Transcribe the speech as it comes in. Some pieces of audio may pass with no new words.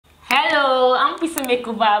It's a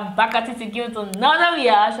makeover. Back at it again to another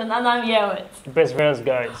reaction, and I'm here with Best friends,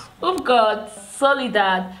 guys. we've got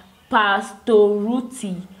Soledad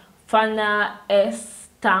Pastorutti, Fina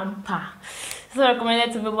Estampa. So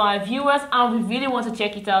recommended to my viewers, and we really want to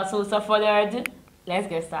check it out. So without further ado, let's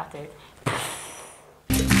get started.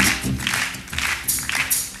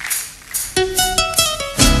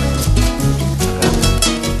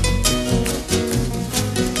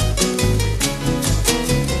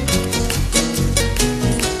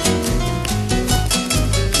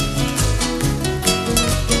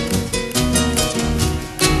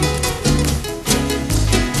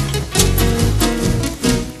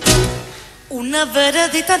 Una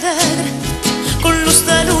veredita alegre, con luz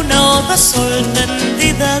de luna o de sol,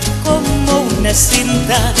 tendida como una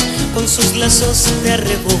cinta, con sus lazos de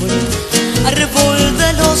arrebol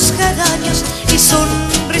de los geranios y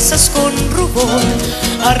sonrisas con rubor,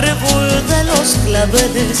 arrebol de los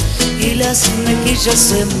claveles y las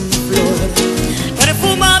mejillas en flor,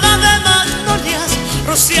 perfumada de magnolias,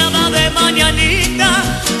 rociada de mañanita,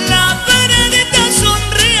 la veredita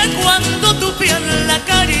sonríe cuando tu piel la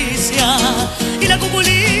acaricia. Y la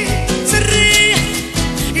cuculí se ríe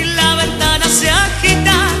y la ventana se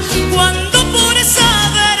agita cuando por esa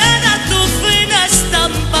vereda tu fina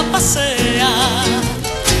estampa pasea.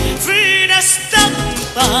 Fina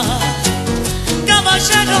estampa,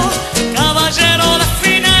 caballero, caballero de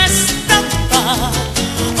fina estampa,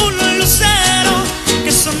 un lucero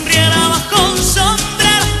que sonriera bajo un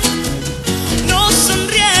sombrero, no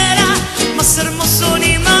sonriera más hermoso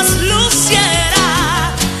ni más luciera.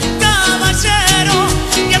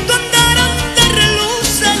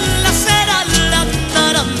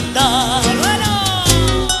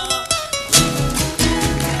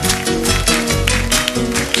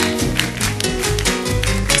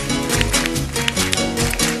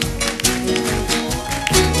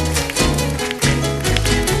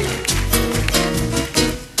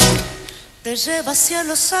 Te lleva hacia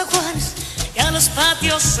los aguanes y a los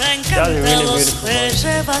patios encantados, te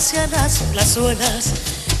lleva hacia las plazuelas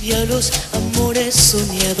y a los amores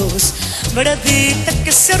soñados. Veredita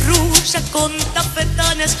que se arrulla con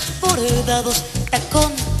tafetanes bordados,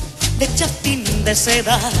 tacón de chapín de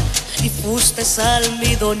seda y fustes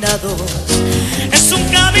almidonados. Es un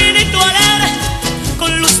caminito alegre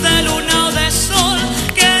con luz de luna o de sol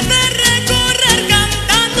que de recorrer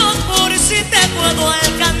cantando por si te puedo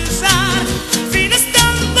alcanzar. Fina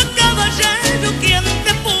estampa, caballero, quien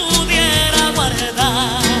te pudiera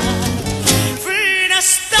guardar. Fina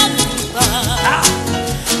estampa,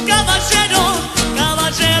 caballero,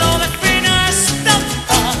 caballero de fina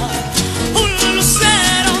estampa, un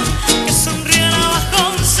lucero que sonriera bajo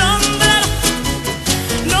un sombrero,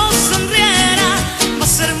 no sonriera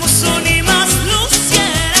más hermoso ni más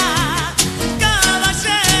luciera.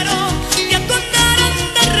 Caballero, y a tu andar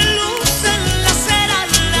reluce en la acera,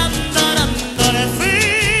 andar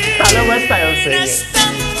fina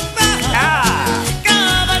estampa,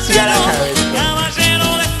 caballero, caballero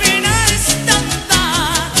de fina estampa,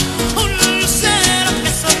 un lucero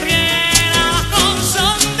que sonriera bajo un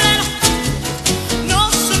sombrero, no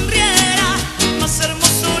sonriera más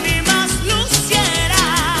hermoso ni más luciera.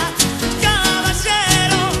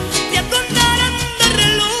 Caballero, y a tu andar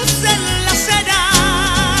reluce en la acera,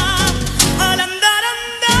 al andar.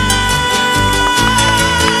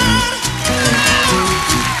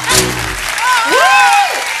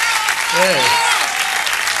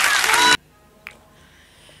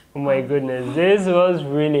 Oh my goodness, this was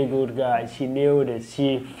really good, guys. She nailed it.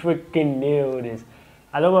 She freaking nailed it.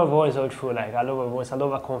 I love her voice all through. Like, I love her voice. I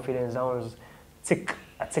love her confidence. That was tick.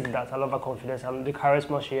 I tick that. I love her confidence. I love the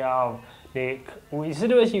charisma she have. You see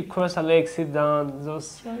the way she crossed her legs, sit down.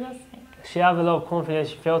 She have a lot of confidence.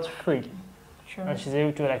 She felt free. Sure. And she's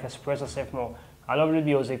able to like express herself more. I love the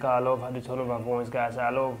music. I love the tone of her voice, guys. I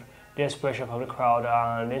love the expression of the crowd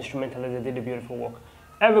and the instrumentalists. They did the beautiful work.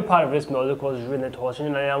 Every part of this music was really touching,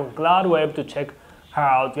 and I'm glad we're able to check her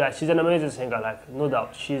out. Yeah, she's an amazing singer, like, no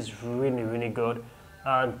doubt. She's really, really good.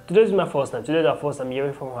 And today is my first time. Today is our first time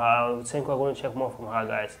hearing from her. I think we're going to check more from her,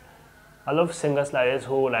 guys. I love singers like this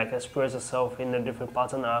who like express herself in a different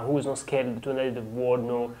pattern and who is not scared to let the world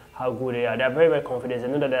know how good they are. They're very, very confident. They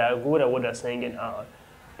know that they are good at what they're singing.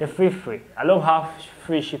 They feel free. I love how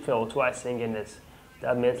free she felt while singing this.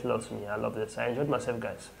 That meant a lot to me. I love this. I enjoyed myself,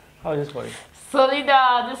 guys. How was this for you?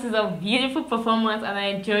 Soledad, this is a beautiful performance and I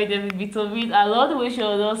enjoyed every bit of it. I love the way she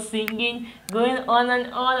was just singing, going on,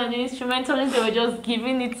 and the instrumentalists, they were just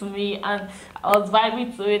giving it to me and I was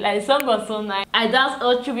vibing to it. Like, the song was so nice. I danced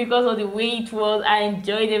all through because of the way it was. I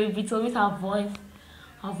enjoyed every bit of it.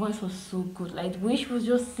 Her voice was so good. Like, the way she was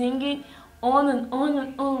just singing on and on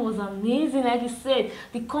and on was amazing. Like you said,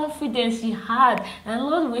 the confidence she had, and I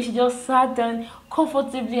love the way she just sat down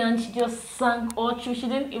comfortably and she just sang all through. She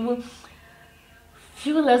didn't even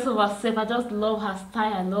feel less of herself. I just love her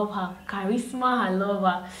style. I love her charisma. I love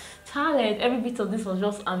her talent. Every bit of this was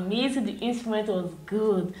just amazing. The instrument was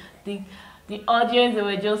good. The audience, they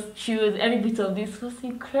were just chilled. Every bit of this was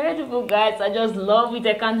incredible, guys. I just love it.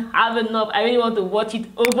 I can't have enough. I really want to watch it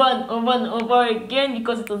over and over and over again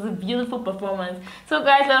because it was a beautiful performance. So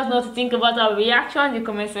guys, let us know what to think about our reaction in the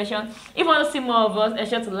comment section. If you want to see more of us, make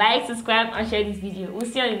sure to like, subscribe and share this video. We'll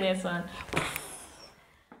see you on the next one.